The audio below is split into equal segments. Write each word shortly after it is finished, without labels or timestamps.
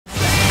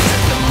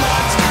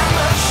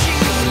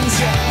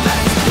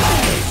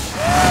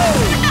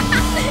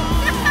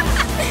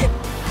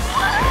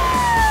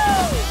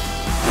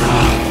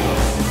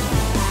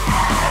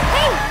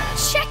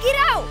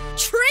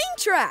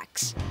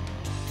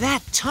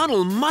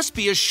tunnel must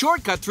be a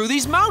shortcut through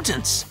these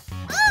mountains.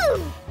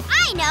 Ooh,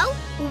 I know.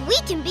 We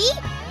can be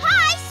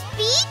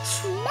high-speed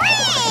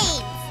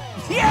trains.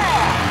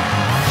 Yeah!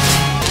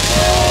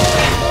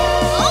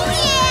 Oh,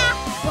 yeah!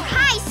 For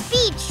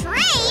high-speed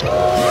train,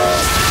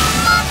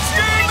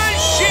 Monster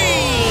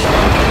Machine!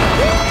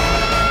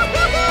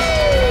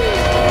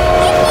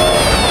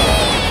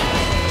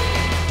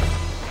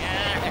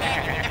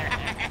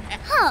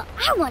 Huh,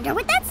 I wonder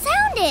what that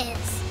sound is.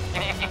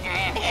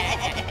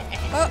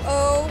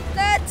 Uh-oh,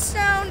 that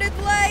sounded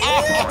like...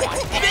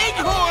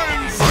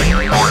 Bighorns!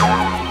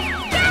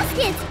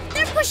 Gaskets!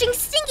 They're pushing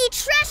stinky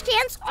trash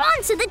cans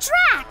onto the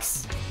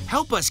tracks.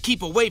 Help us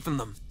keep away from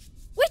them.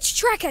 Which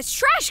track has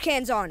trash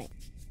cans on it?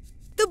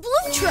 The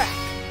blue track.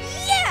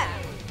 Yeah!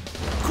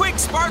 Quick,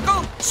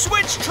 Sparkle!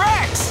 Switch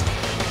tracks!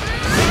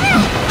 We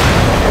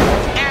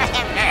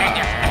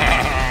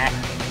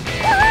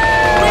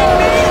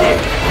made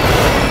it!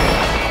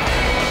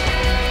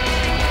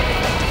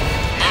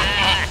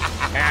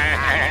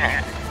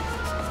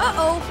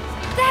 Uh-oh,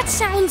 that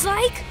sounds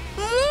like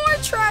more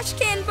trash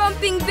can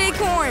bumping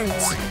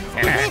bighorns.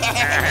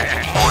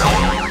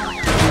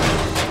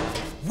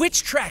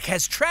 Which track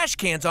has trash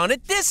cans on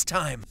it this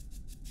time?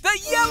 The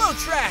yellow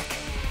track!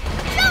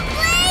 Jump,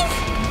 Blaze!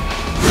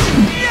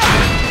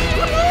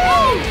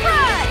 All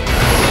right!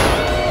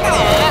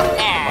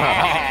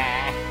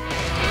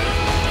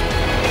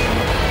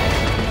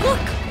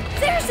 Look,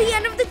 there's the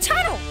end of the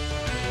tunnel.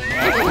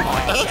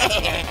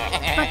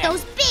 But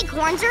those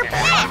bighorns are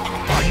back!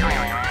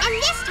 And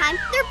this time,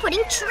 they're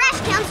putting trash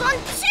cans on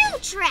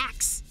 2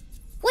 tracks!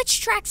 Which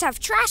tracks have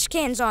trash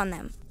cans on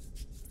them?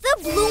 The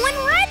blue and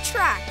red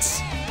tracks.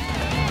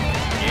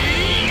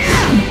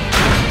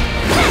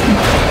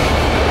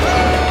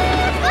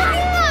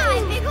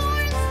 Bye,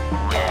 bighorns!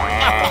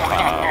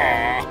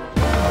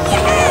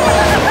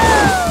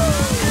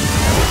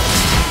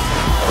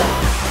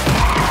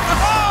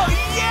 Oh,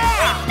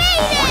 yeah!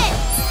 Made it!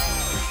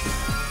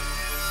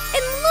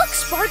 And look,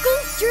 Sparkle,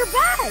 your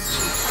badge.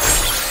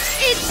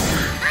 It's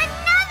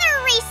another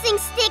racing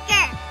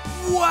sticker!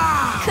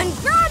 Wow!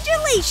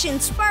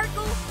 Congratulations,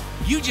 Sparkle.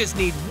 You just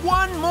need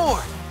one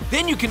more.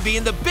 Then you can be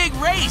in the big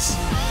race.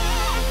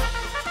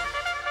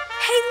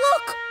 Hey,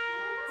 look!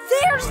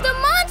 There's the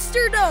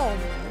Monster Dome!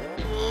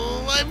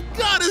 Oh, I've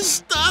got to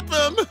stop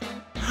him.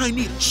 I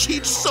need a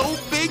cheat so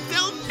big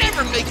they'll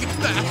never make it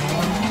back.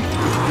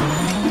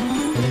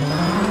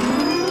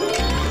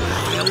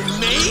 I'll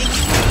make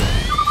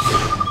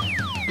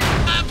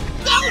a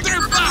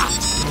builder bot.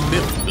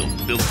 Build, build,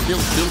 build,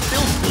 build, build, build,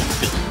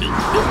 build, build,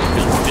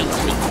 build, build,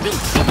 build, build, build,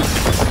 build,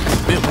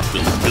 build,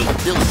 build,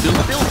 build, build,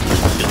 build, build.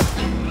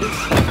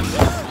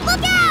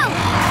 Look out!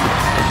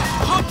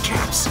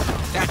 Hubcaps!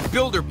 That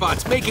builder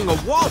bot's making a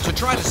wall to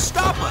try to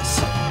stop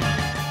us.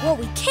 Well,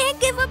 we can't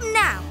give up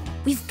now.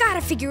 We've got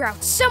to figure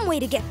out some way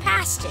to get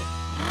past it.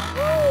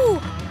 Ooh,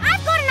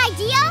 I've got an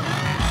idea!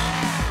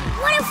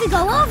 What if we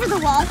go over the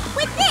wall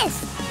with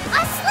this?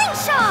 A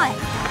slingshot!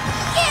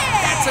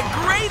 Yeah! That's a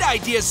great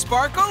idea,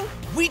 Sparkle.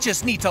 We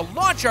just need to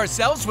launch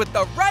ourselves with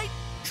the right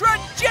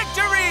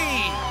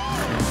trajectory.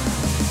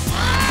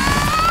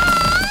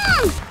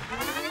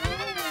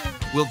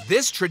 Will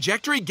this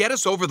trajectory get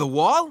us over the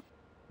wall?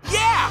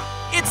 Yeah!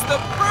 It's the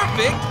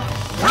perfect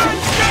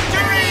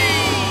trajectory!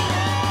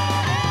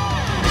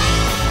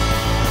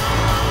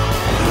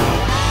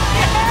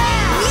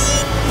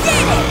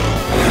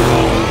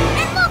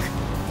 And look,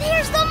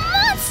 there's the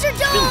Monster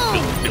Dome!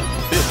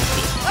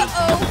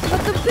 Uh-oh,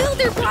 but the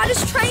builder bot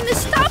is trying to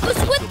stop us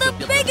with the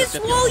biggest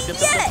wall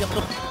yet!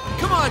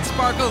 Come on,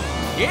 Sparkle.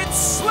 It's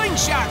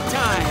slingshot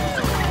time.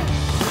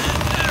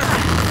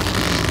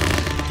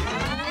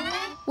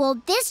 Will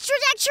this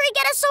trajectory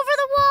get us over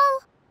the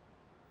wall?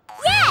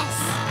 Yes!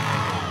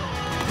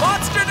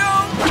 Monster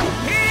Dome,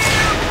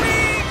 here we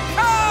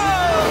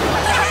come!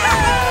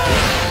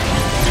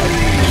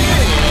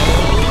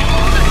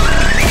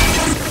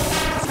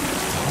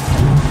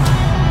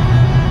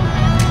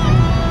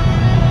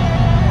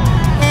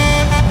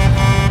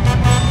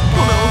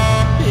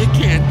 Oh, it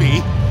can't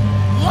be.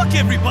 Look,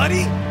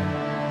 everybody!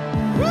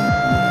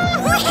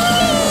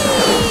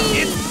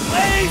 It's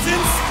Blaze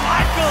and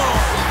Sparkle!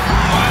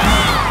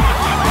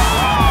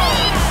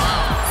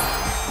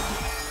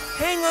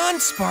 Hang on,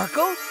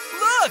 Sparkle.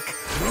 Look,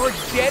 you're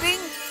getting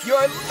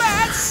your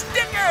last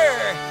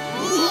sticker!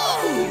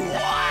 Ooh,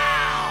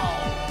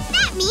 wow!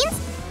 That means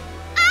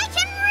I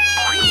can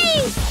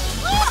race!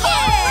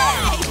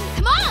 Yeah!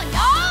 Come on,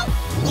 y'all!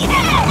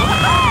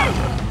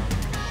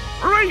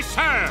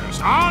 Racers,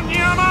 on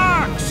your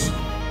marks!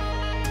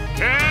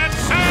 Get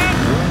set!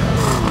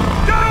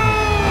 Go!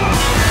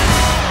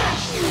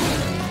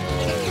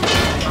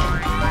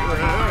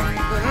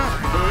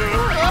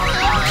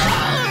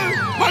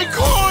 My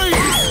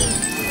coins!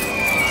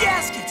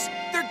 Gaskets!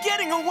 They're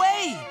getting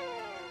away!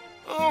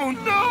 Oh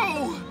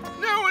no!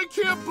 Now I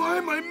can't buy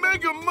my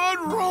Mega Mud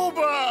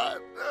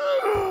Robot!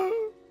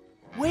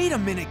 Wait a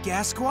minute,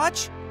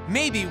 Gasquatch.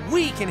 Maybe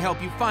we can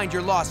help you find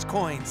your lost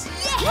coins.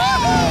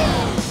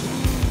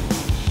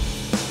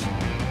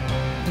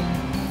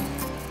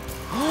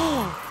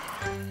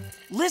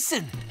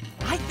 Listen,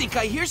 I think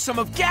I hear some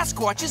of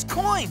Gasquatch's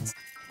coins.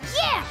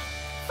 Yeah!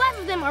 5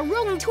 of them are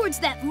rolling towards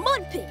that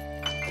mud pit.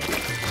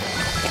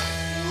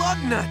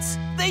 Lug nuts!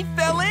 They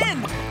fell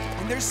in,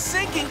 and they're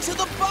sinking to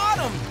the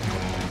bottom.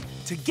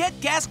 To get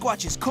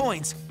Gasquatch's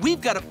coins, we've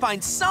got to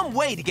find some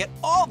way to get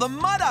all the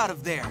mud out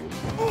of there.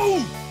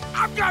 Ooh,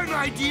 I've got an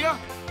idea.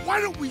 Why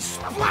don't we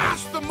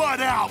splash the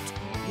mud out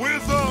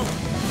with a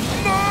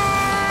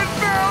mud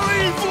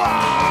belly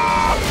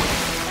flop?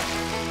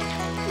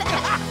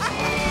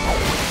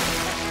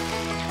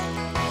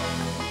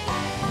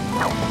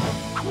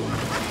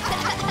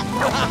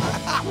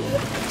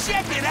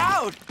 Check it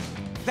out!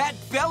 That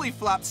belly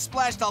flop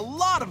splashed a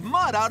lot of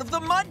mud out of the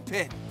mud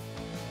pit.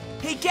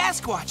 Hey,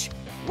 Gasquatch,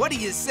 what do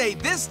you say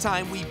this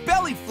time we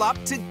belly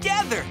flop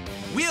together?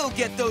 We'll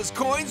get those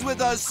coins with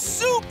a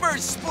super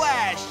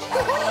splash!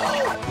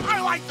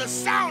 I like the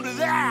sound of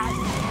that!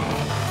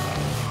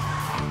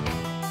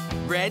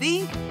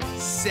 Ready,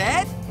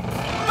 set,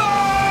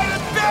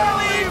 mud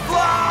belly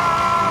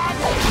flop!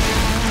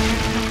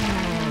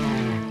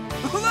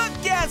 Look,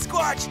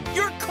 Gasquatch,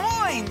 your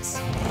coins!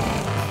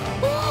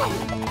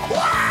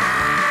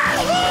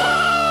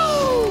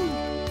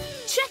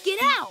 Check it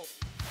out!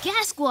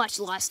 Gasquatch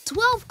lost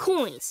 12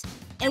 coins,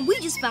 and we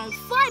just found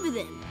 5 of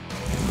them.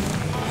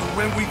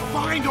 When we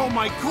find all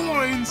my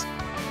coins,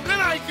 then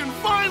I can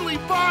finally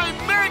buy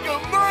Mega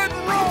Mud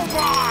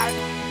Robot!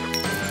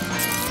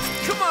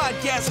 Come on,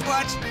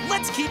 Gasquatch,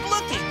 let's keep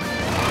looking.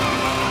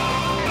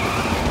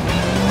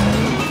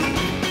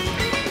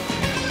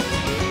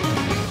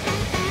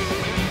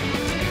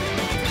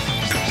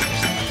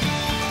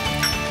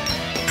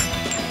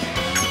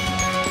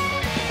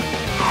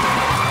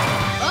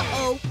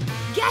 Uh-oh,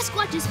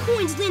 Gasquatch's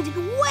coins landed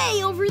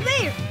way over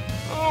there.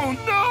 Oh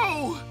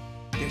no!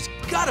 There's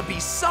gotta be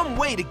some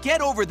way to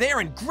get over there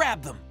and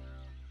grab them.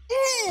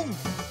 Ooh!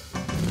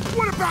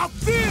 What about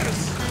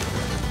this?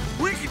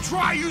 We could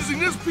try using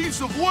this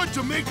piece of wood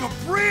to make a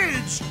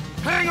bridge.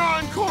 Hang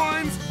on,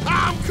 coins,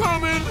 I'm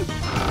coming.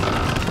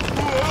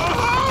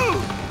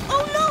 Whoa!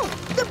 Oh no,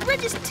 the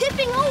bridge is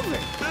tipping over.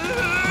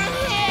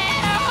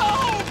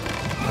 Help!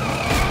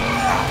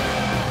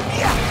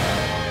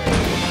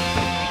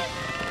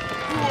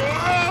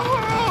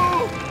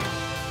 Whoa!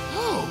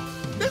 Oh,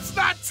 it's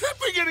not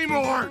tipping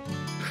anymore.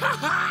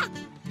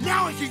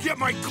 Now I can get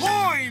my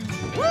coin.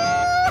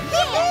 Yeah,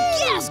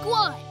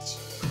 Gasquatch!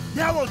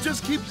 Now I'll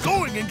just keep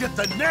going and get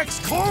the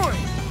next coin.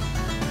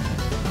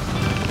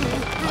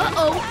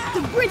 Uh-oh,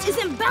 the bridge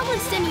isn't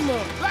balanced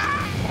anymore.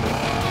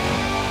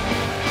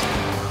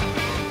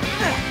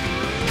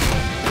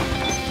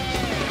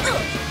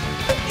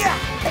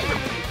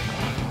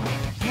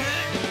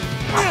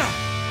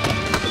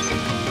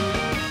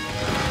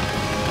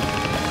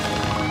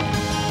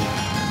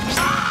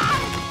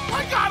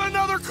 I got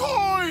another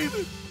coin!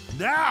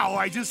 Now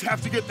I just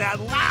have to get that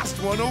last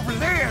one over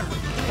there.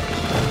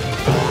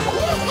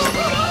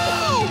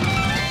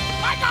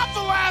 I got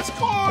the last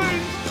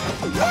coin!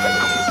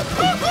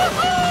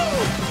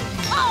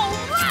 All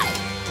right!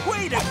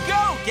 Way to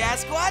go,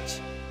 Gasquatch!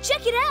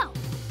 Check it out.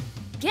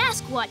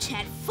 Gasquatch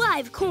had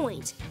 5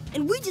 coins,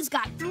 and we just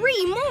got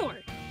 3 more.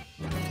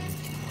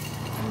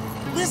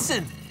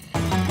 Listen!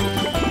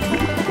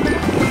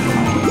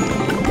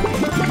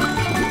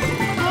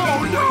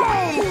 Oh no!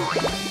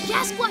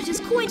 Gasquatch's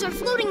coins are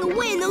floating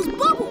away in those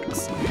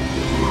bubbles.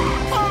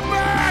 Come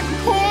back,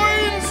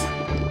 coins!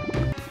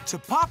 To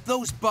pop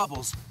those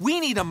bubbles, we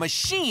need a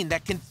machine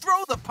that can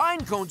throw the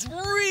pine cones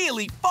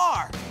really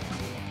far.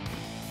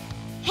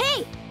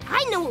 Hey,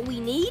 I know what we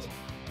need.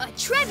 A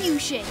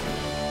trebuchet.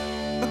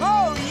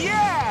 Oh,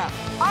 yeah!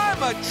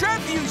 I'm a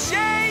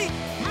trebuchet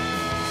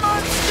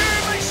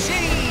monster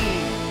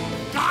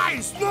machine!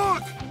 Guys,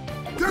 look!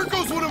 There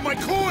goes one of my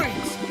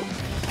coins!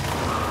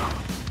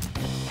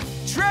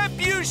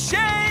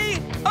 Trebuchet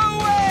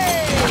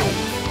away!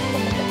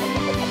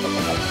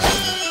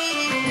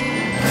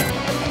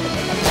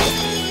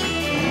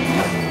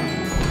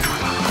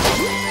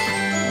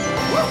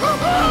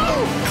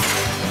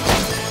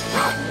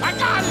 I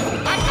got it!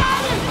 I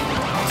got it!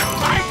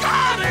 I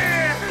got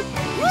it!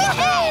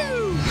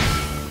 Woohoo!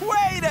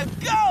 Way to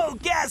go,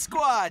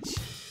 Gasquatch!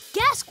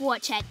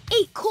 Gasquatch had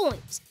 8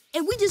 coins,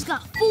 and we just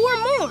got 4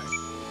 more.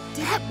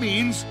 That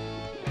means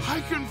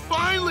I can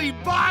finally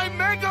buy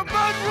Mega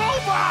Mud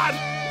Robot!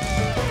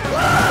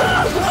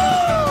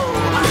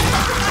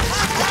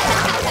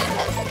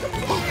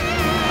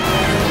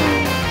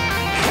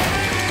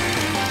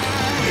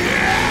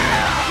 Yeah!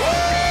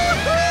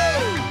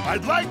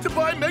 I'd like to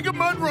buy Mega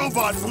Mud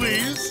Robot,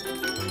 please.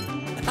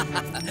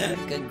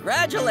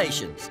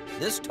 Congratulations.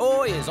 This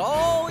toy is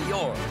all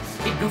yours.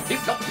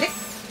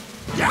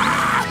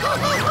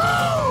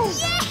 Yahoo!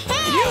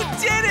 You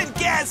did it,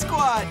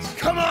 Gasquatch!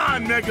 Come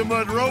on, Mega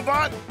Mud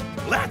Robot.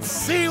 Let's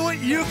see what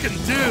you can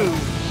do.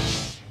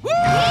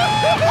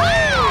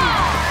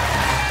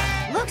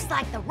 Looks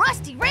like the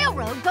rusty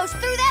railroad goes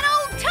through that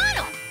old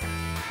tunnel.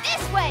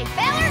 This way,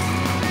 fellers.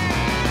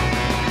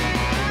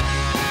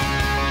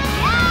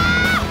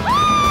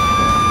 Yahoo!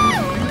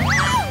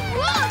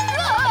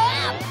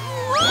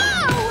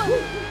 Whoa!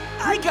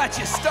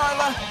 Gotcha,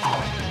 Starla!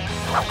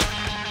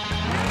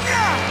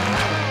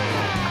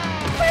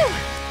 Whew.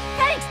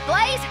 Thanks,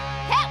 Blaze.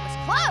 That was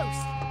close.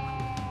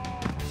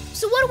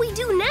 So what do we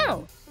do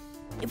now?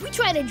 If we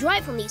try to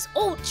drive on these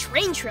old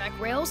train track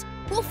rails,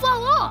 we'll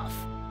fall off.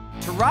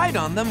 To ride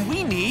on them,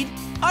 we need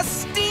a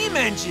steam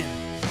engine!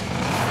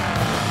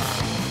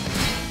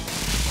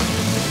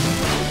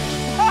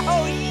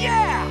 Oh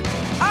yeah!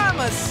 I'm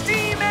a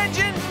steam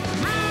engine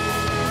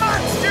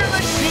monster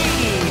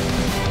machine!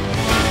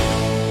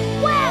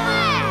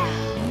 Wow!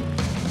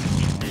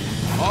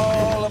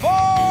 All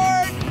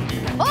aboard!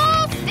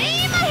 Full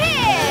steam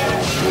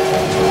ahead!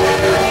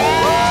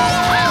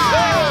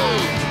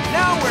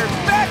 Now we're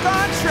back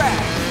on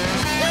track!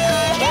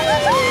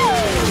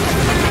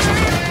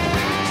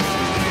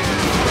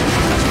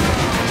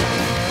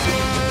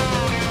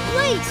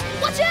 Blaze,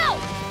 watch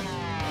out!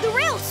 The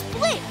rails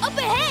split up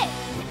ahead!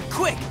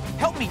 Quick,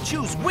 help me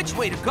choose which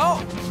way to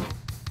go.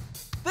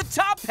 The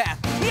top path,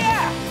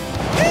 yeah!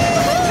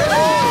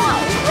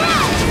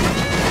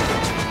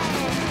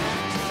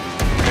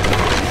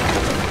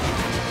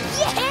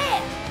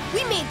 Yeah!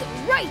 We made the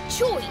right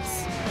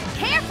choice.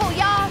 Careful,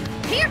 y'all.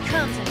 Here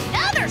comes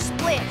another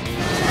split.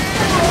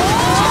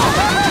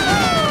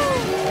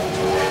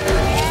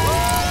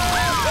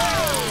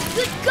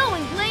 Good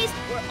going, Blaze.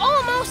 We're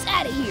almost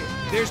out of here.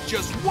 There's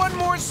just one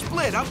more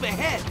split up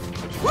ahead.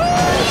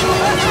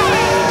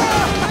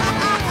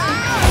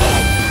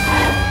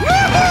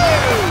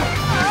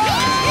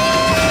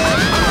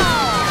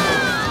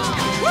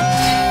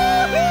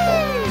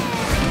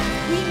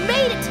 We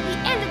made it to the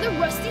end of the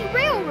rusty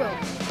railroad.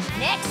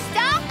 Next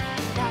stop,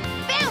 the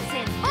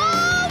Bouncing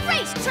Bull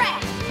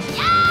Racetrack.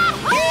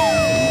 Yahoo!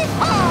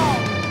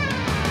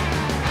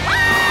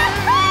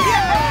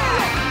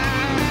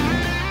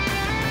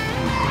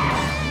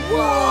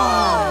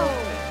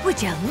 Whoa! Would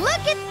you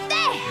look at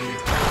that?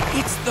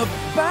 It's the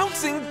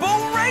Bouncing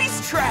Bull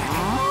Racetrack!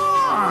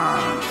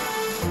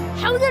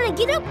 How are we gonna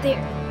get up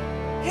there?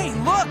 Hey,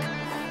 look!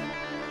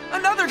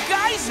 Another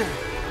geyser!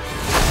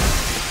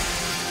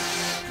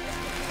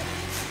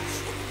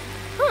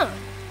 Huh.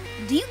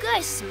 Do you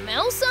guys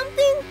smell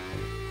something?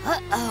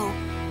 Uh-oh.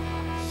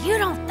 You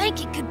don't think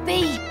it could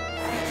be...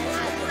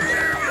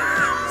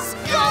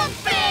 Skunk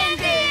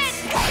Bandits!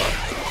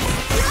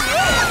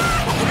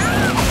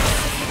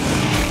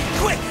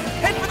 Quick,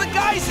 head for the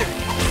geyser!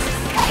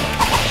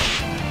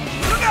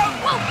 Look out!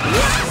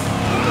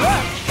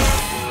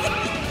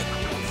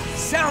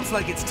 Sounds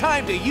like it's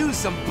time to use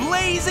some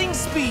blazing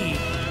speed.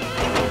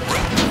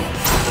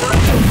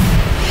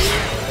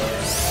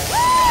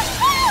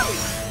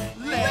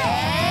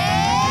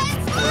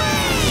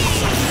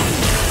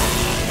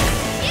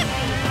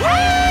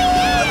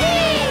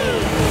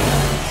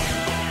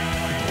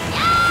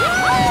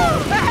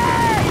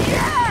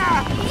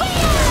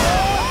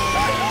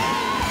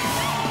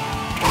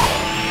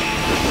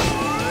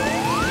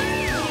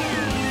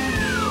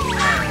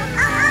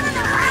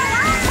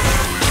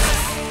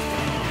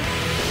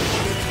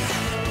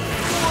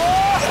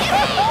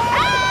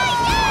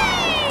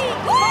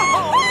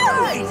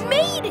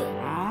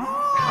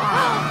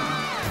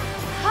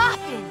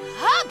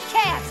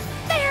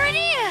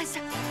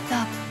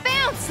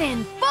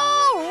 Bouncing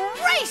Bull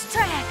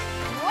Racetrack!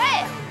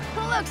 Well,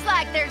 looks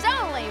like there's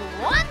only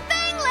one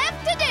thing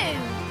left to do.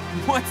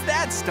 What's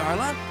that,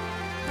 Starla?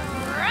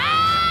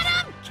 Ride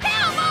 'em,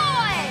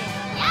 cowboy!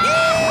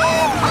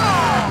 Yahoo!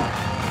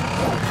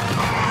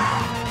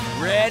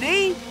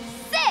 Ready?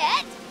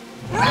 Set,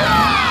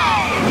 ride!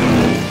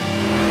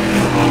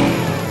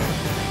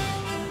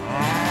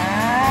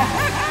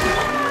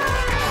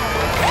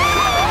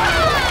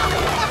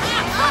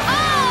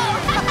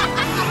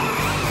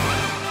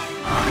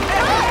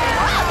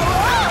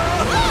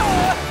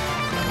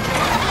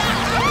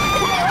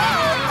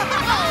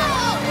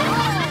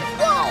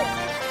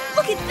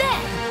 Look at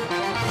that!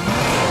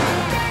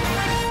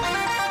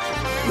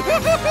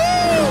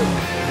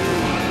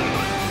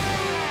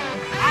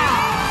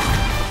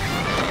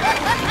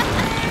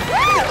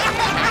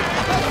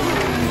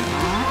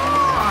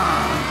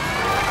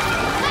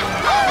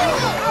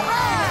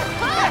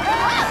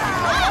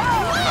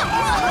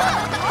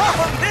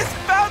 Oh, this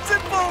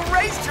Bouncing Bull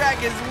Racetrack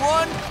is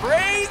one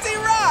crazy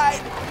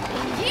ride!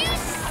 You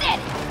said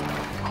it!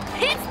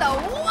 It's the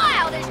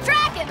wildest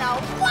track in the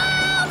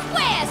Wild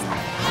West!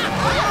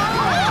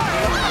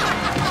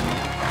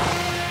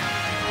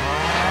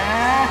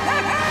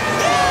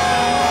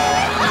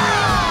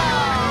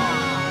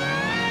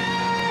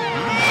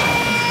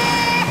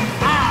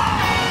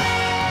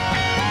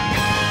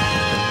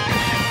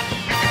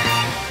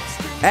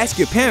 Ask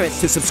your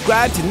parents to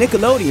subscribe to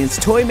Nickelodeon's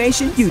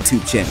Toymation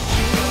YouTube channel.